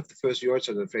Aleph, the first Yortzeit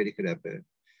of the Frierdiker Rebbe,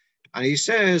 and he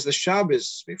says the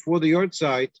Shabbos before the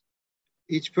Yortzeit,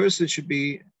 each person should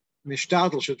be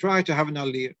mishtadel, should try to have an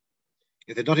aliyah.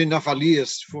 If there's not enough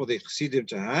aliyahs for the Chassidim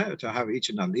to have each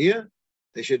an aliyah,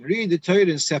 they should read the Torah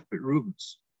in separate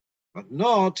rooms, but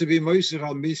not to be moisir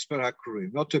al mispar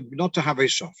hakruim, not to have a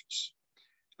shofts.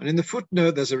 And in the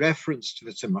footnote, there's a reference to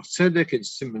the Tzemach Tzedek in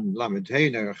Siman Lamed Hey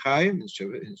Nerachaim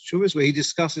in Shuvas, where he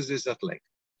discusses this at length.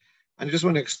 And I just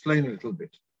want to explain a little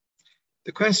bit.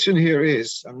 The question here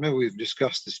is, I know we've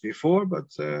discussed this before, but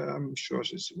I'm sure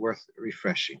it's worth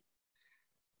refreshing.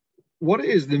 What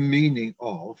is the meaning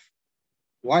of,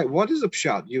 what is the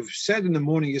pshat? You've said in the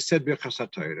morning, you said Birchas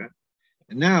HaTorah,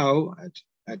 and now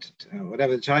at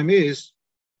whatever the time is,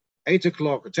 8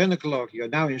 o'clock or 10 o'clock, you're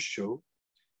now in shul,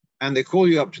 and they call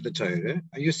you up to the Torah,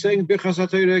 and you're saying Birchas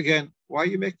HaTorah again. Why are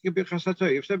you making a Birchas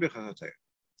HaTorah? You've said Birchas HaTorah.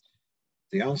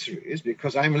 The answer is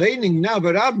because I'm learning now,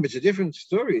 but it's a different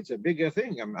story. It's a bigger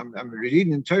thing. I'm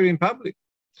reading Torah in public,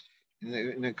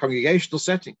 in a congregational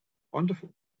setting.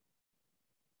 Wonderful.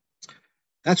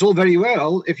 That's all very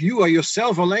well if you are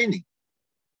yourself a learning.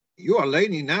 You are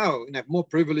learning now in a more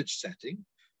privileged setting,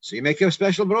 so you make a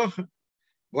special bracha.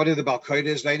 What if the Balkoira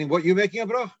is learning? What are you making a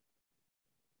bracha?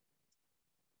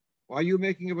 Why are you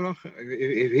making a bracha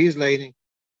if he's learning?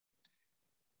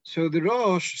 So the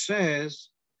Rosh says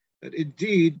that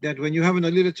indeed, that when you have an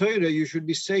Aliyah Torah, you should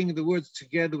be saying the words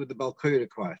together with the Balkoira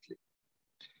quietly.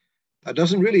 That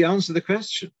doesn't really answer the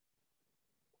question.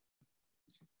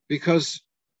 Because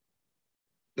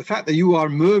the fact that you are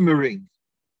murmuring,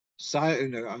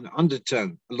 an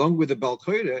undertone, along with the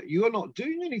Balkoira, you are not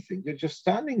doing anything. You're just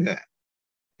standing there.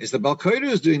 It's the Balkoira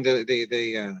who's doing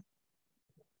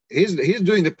he's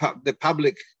doing the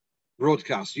public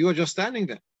broadcast. You are just standing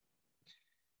there.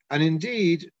 And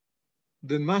indeed,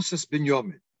 the Masas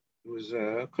Binyamin, who was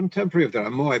a contemporary of the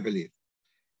Ramah, I believe,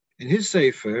 in his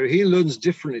Sefer, he learns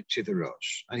differently to the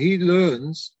Rosh. And he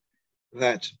learns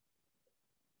that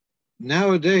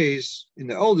nowadays, in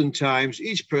the olden times,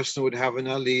 each person would have an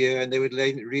aliyah and they would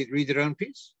read their own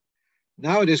piece.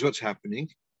 Nowadays, what's happening?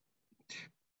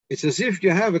 It's as if you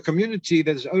have a community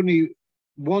that's only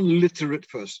one literate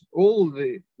person. All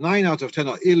the 9 out of 10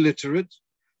 are illiterate.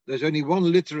 There's only one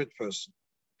literate person.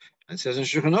 And it says in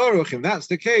Shulchan Aruch, if that's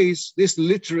the case, this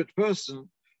literate person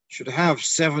should have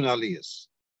 7 aliyahs.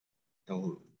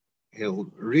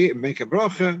 He'll make a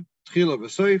bracha, tchila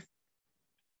v'soif,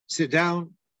 sit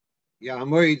down,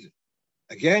 ya'amoid,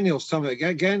 again, he'll summon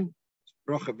again,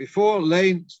 bracha before,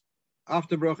 lane,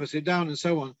 after bracha, sit down, and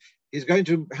so on. He's going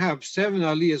to have 7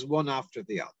 aliyahs, one after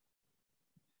the other.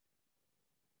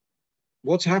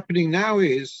 What's happening now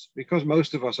is, because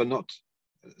most of us are not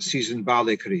seasoned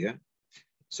Baalei Kriya,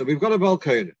 so we've got a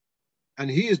Balkoira, and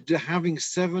he is having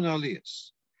 7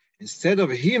 aliyahs. Instead of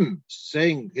him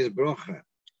saying his bracha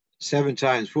 7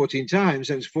 times, 14 times,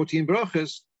 and it's 14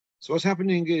 brachas, so what's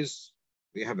happening is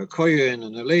we have a Kohen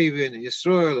and a Levi and a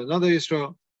Yisrael, another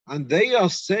Yisrael, and they are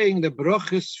saying the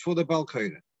brachas for the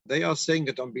Balkoira. They are saying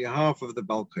it on behalf of the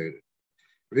Balkoira.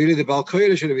 Really, the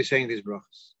Balkoira should be saying these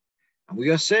brachas. And we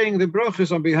are saying the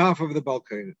brachas on behalf of the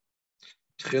Balkoire.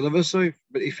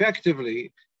 But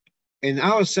effectively, in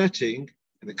our setting,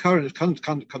 in the current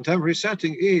contemporary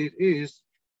setting, it is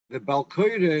the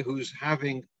Balkoire who's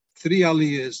having 3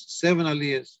 aliyahs, 7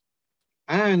 aliyahs,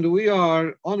 and we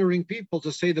are honoring people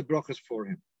to say the brachas for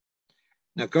him.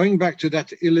 Now, going back to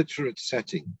that illiterate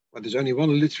setting, where there's only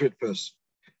one illiterate person,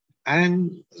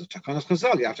 and as a Takanas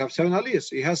Chazal, you have to have 7 aliyahs.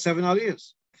 So he has 7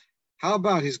 aliyahs. How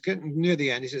about he's getting near the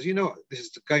end? He says, this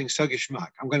is going so gishmak.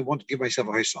 I'm going to want to give myself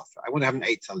a hisof. I want to have an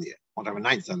 8th aliyah. I want to have a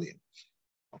 9th aliyah.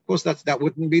 Of course, that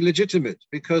wouldn't be legitimate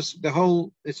because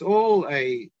it's all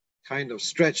a kind of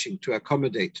stretching to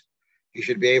accommodate. He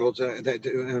should be able to,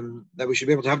 that we should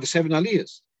be able to have the 7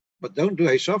 aliyahs, but don't do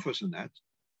hisofos in that.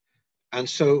 And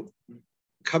so,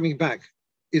 coming back,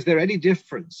 is there any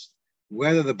difference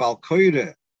whether the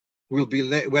Balkoire will be,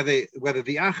 whether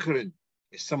the Achrin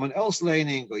is someone else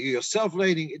laning or you yourself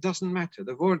laning? It doesn't matter.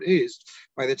 The word is,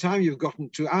 by the time you've gotten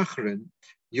to Achrin,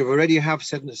 you already have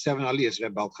 7 aliyahs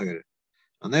Reb Balkoire.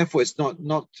 And therefore, it's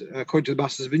not according to the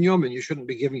Master's Binyamin, you shouldn't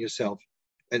be giving yourself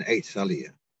an 8th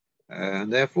aliyah.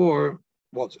 And therefore,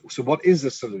 what is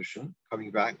the solution? Coming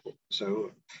back,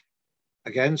 so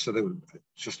again,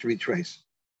 just to retrace.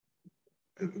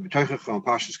 In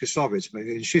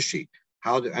Shishi,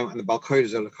 and the Balkoire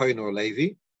is a Lekoin or a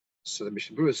Levi. So the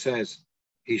Mishnah Berurah says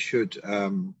we should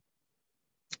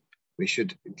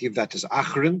give that as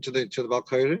Achron to the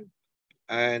Balkoire.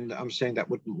 And I'm saying that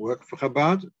wouldn't work for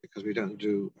Chabad because we don't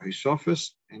do Hisofis.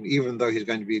 And even though he's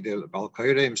going to be the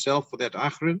Balkoire himself for that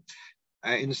Achron,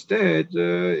 instead,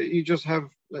 you just have,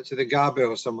 let's say, the Gabe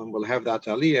or someone will have that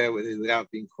aliyah without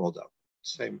being called up.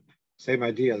 Same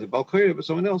idea as the Balkoire, but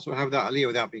someone else will have that aliyah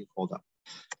without being called up.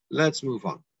 Let's move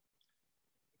on.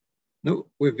 No,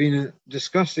 we've been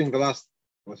discussing last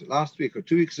week or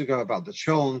 2 weeks ago about the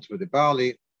cholent with the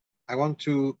barley. I want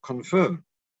to confirm.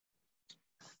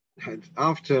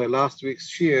 After last week's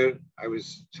shiur, I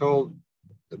was told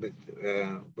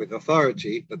with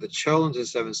authority that the cholent in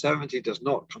 770 does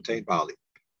not contain barley.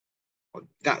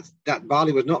 That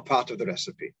barley was not part of the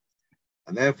recipe.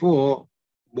 And therefore,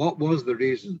 what was the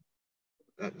reason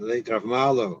that later Rav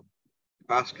Malo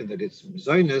asking that it's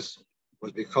zoynus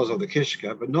was because of the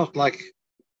kishka, but not like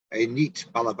a neat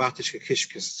balabatishka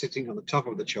kishka sitting on the top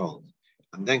of the cholent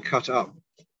and then cut up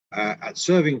at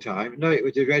serving time. No, it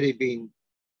would have already been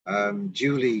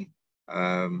duly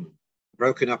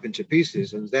broken up into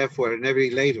pieces, and therefore in every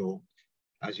ladle,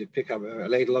 as you pick up a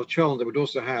ladle of cholent, they would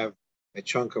also have a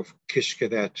chunk of kishka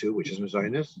there too, which is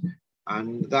mezonus,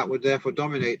 and that would therefore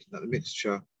dominate that the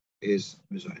mixture is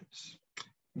mezonus.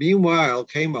 Meanwhile,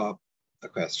 came up a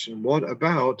question: what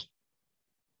about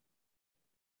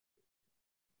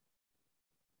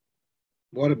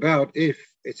if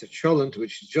it's a cholent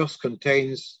which just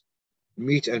contains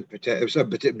meat and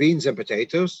beans and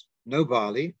potatoes, no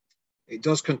barley? It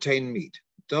does contain meat.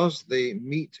 Does the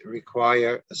meat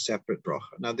require a separate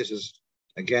bracha? Now, this is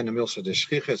again a milsa de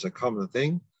shchicha. It's a common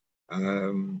thing.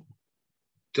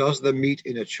 Does the meat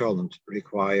in a cholent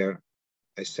require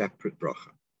a separate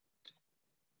bracha?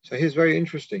 So here's very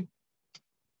interesting.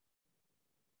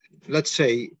 Let's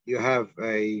say you have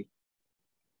a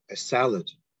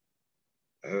salad,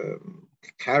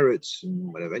 carrots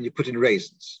and whatever, and you put in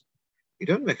raisins. You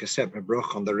don't make a separate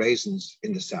bracha on the raisins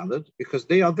in the salad because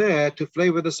they are there to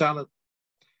flavor the salad.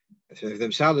 If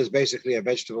the salad is basically a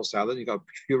vegetable salad, you got a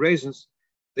few raisins,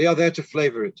 they are there to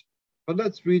flavor it. But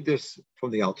let's read this from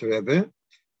the Alter Rebbe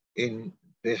in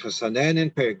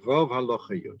Bechasanen Perek Rov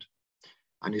Halocho Yud.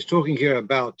 And he's talking here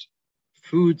about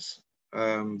foods,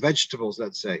 vegetables,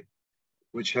 let's say,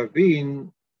 which have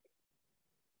been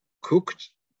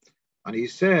cooked. And he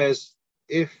says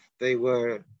if they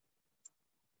were,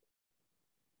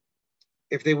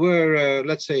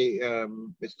 let's say,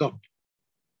 it's not.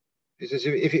 He says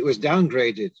if it was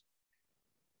downgraded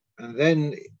and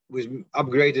then it was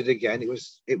upgraded again,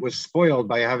 it was spoiled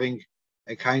by having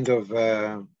a kind of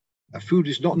a food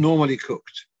is not normally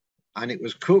cooked, and it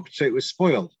was cooked, so it was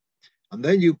spoiled. And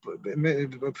then you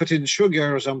put in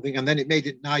sugar or something, and then it made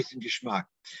it nice and geschmack.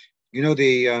 You know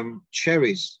the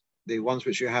cherries, the ones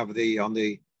which you have on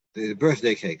the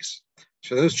birthday cakes.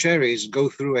 So those cherries go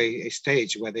through a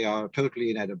stage where they are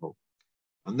totally inedible.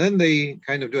 And then they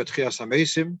kind of do a tchias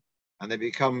hamesim, and they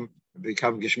become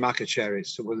geschmacka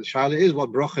cherries. So the shaila is,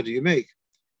 what bracha do you make?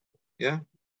 Yeah?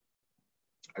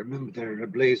 I remember there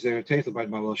Blazer Tatel by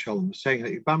Mawel Shalom was saying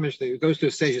that it goes to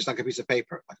a stage, it's like a piece of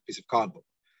paper, like a piece of cardboard.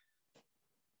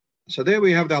 So there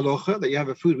we have the halocha, that you have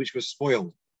a food which was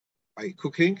spoiled by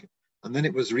cooking, and then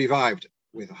it was revived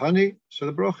with honey, so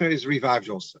the bracha is revived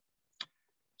also.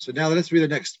 So now let's read the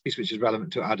next piece, which is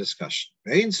relevant to our discussion.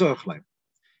 If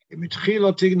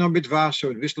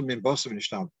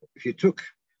you took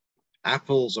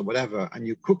apples or whatever and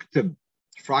you cooked them,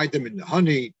 fried them in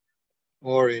honey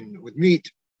or with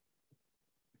meat,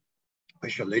 or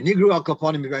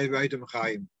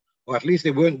at least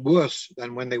they weren't worse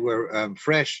than when they were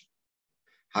fresh.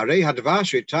 So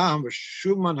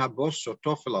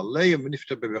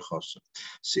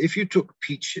if you took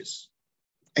peaches,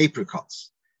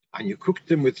 apricots, and you cooked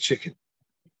them with chicken,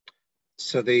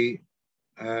 so the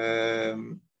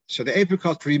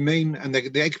apricots remain, and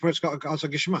the apricots got also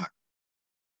geschmack.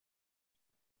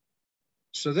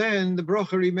 So then the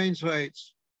bracha remains for eight.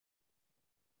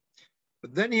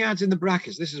 But then he adds in the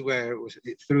brackets, this is where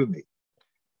it threw me.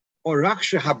 Or let's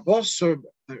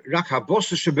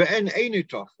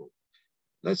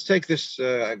take this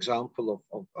example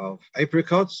of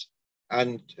apricots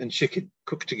and chicken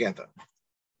cooked together.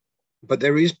 But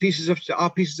there are pieces of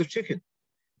chicken.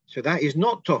 So that is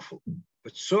not tofu.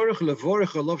 But so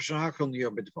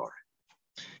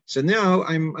now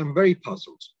I'm very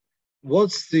puzzled.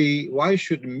 Why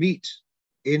should meat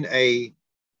in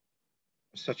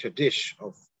such a dish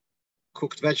of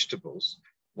cooked vegetables,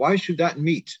 why should that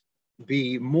meat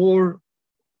be more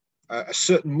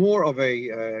more of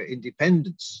a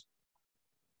independence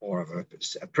or of a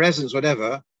presence,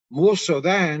 whatever, more so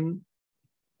than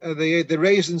the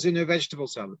raisins in a vegetable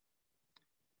salad?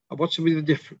 What's really the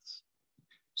difference?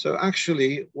 So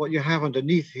actually, what you have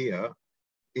underneath here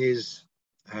is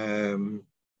the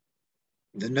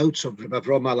notes of Rov of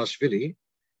Anash,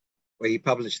 where he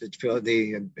published the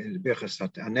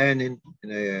Anen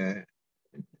in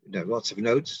lots of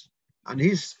notes. And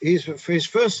his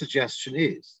first suggestion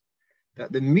is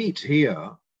that the meat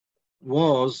here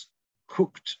was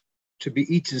cooked to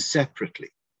be eaten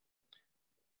separately.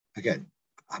 Again,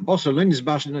 it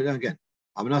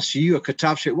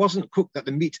wasn't cooked that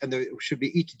the meat should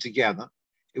be eaten together.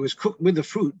 It was cooked with the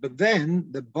fruit, but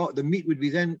then the meat would be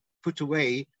then put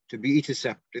away to be eaten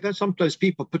separately. Then sometimes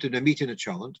people put the meat in a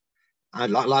cholent, a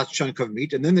large chunk of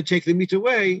meat, and then they take the meat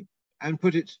away and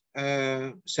put it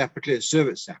separately and serve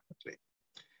it separately.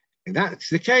 If that's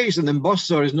the case, and then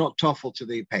bossor is not toffel to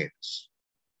the parents.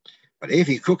 But if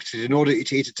he cooked it in order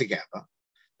to eat it together,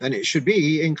 then it should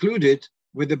be included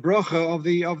with the bracha of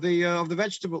the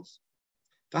vegetables.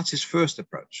 That's his first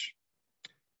approach.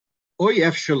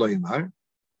 Oyef shaloimar,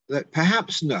 that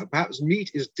perhaps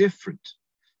meat is different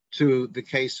to the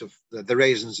case of the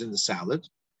raisins in the salad,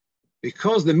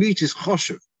 because the meat is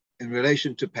choshev in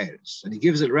relation to parents, and he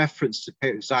gives a reference to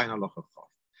parents Zayin Halocho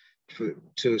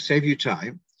to save you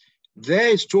time. There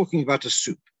it's talking about a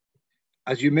soup.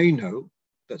 As you may know,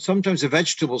 that sometimes a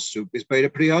vegetable soup is made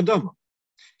of pri hadama.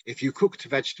 If you cooked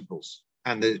vegetables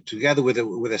and together with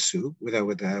a soup, with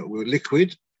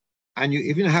liquid, and you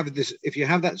even have this, if you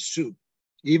have that soup,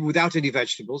 even without any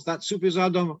vegetables, that soup is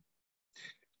hadama.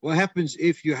 What happens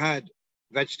if you had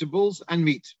vegetables and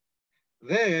meat?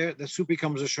 There, the soup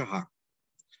becomes a shahar,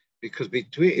 because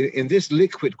in this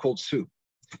liquid called soup,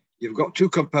 you've got two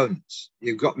components.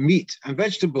 You've got meat and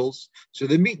vegetables, so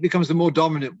the meat becomes the more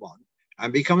dominant one,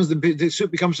 and the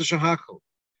soup becomes a shahakal.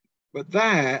 But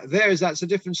that's a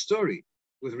different story.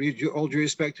 With all due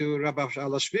respect to Rabbi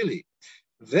Alashvili,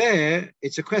 there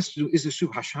it's a question: is the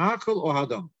soup hashakal or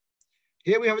hadam?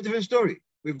 Here we have a different story.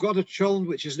 We've got a cholent,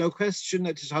 which is no question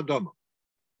that is hadam.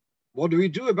 What do we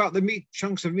do about the meat,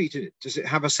 chunks of meat in it? Does it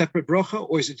have a separate bracha,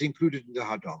 or is it included in the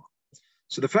hadam?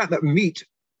 So the fact that meat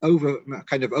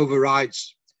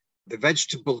overrides the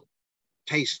vegetable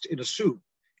taste in a soup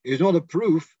is not a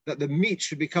proof that the meat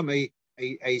should become a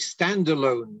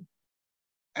standalone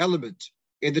element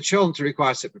in the cholent to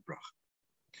require separate bracha.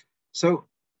 So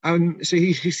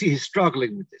he's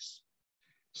struggling with this.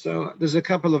 So there's a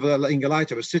couple of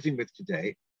Ingalaita I was sitting with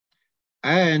today,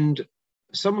 and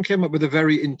someone came up with a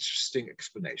very interesting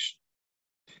explanation,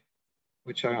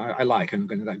 which I like,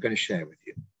 and I'm going to share with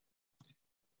you.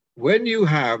 When you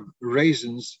have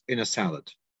raisins in a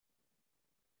salad,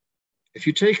 if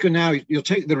you take you'll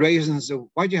take the raisins.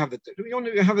 Why do you have you want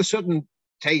to have a certain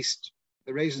taste?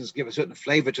 The raisins give a certain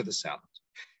flavor to the salad.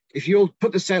 If you'll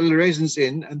put the raisins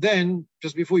in, and then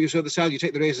just before you serve the salad, you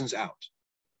take the raisins out,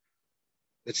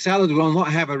 the salad will not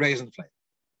have a raisin flavor.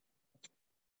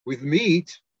 With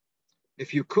meat,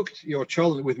 if you cooked your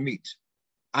cholent with meat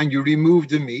and you remove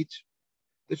the meat,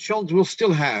 the cholent will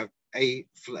still have a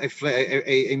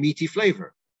meaty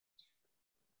flavor.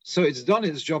 So it's done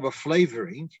its job of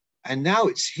flavoring, and now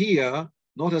it's here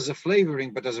not as a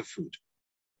flavoring but as a food.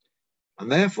 And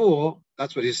therefore,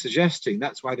 that's what he's suggesting.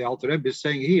 That's why the Alter Rebbe is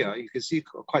saying here, you can see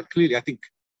quite clearly, I think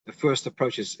the first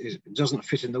approach doesn't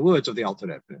fit in the words of the Alter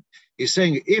Rebbe. He's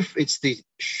saying if it's the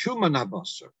shuman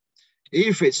habasar,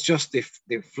 if it's just the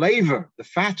flavor, the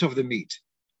fat of the meat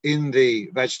in the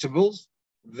vegetables,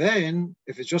 then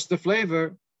if it's just the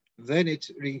flavor, then it's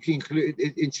included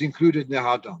in the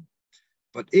hadam.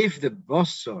 But if the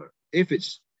basar,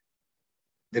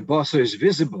 the basar is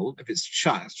visible, if it's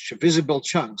visible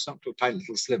chunks, not too tiny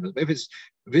little slivers, but if it's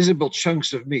visible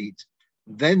chunks of meat,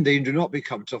 then they do not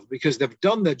become tough because they've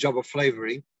done their job of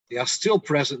flavoring. They are still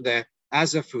present there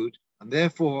as a food, and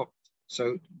therefore,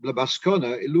 so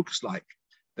Blabaskona, it looks like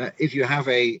that if you have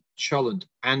a cholent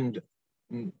and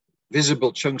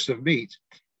visible chunks of meat,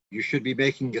 you should be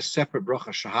making a separate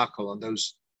bracha shahakal on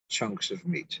those chunks of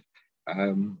meat.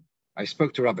 I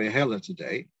spoke to Rabbi Heller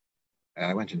today.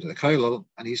 I went into the kollel,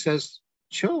 and he says,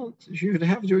 cholent,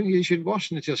 you should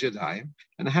wash it until Yadayim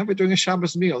and have it during a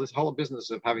Shabbos meal. This whole business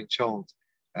of having cholent.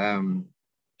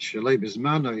 Shalei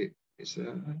Bismano is,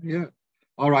 yeah.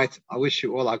 All right, I wish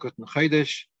you all a guten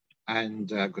Chodesh and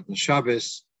guten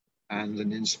Shabbos and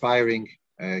an inspiring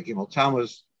Gimel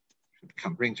Tammuz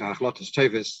can bring to Hachlotas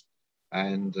Tevis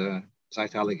and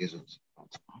Zeit alle Gesund.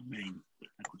 Amen.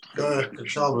 Good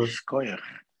Shabbos.